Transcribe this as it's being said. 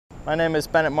My name is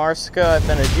Bennett Marsico. I've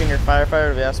been a junior firefighter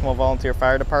of the Aspinwall Volunteer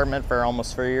Fire Department for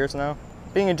almost 3 years now.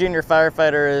 Being a junior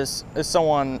firefighter is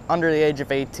someone under the age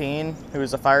of 18 who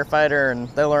is a firefighter, and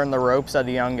they learn the ropes at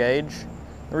a young age.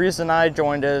 The reason I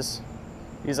joined is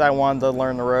because I wanted to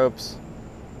learn the ropes.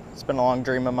 It's been a long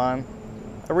dream of mine.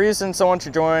 The reason someone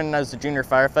should join as a junior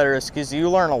firefighter is because you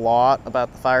learn a lot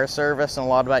about the fire service and a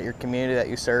lot about your community that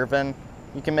you serve in.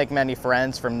 You can make many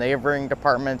friends from neighboring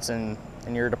departments and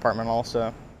in your department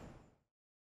also.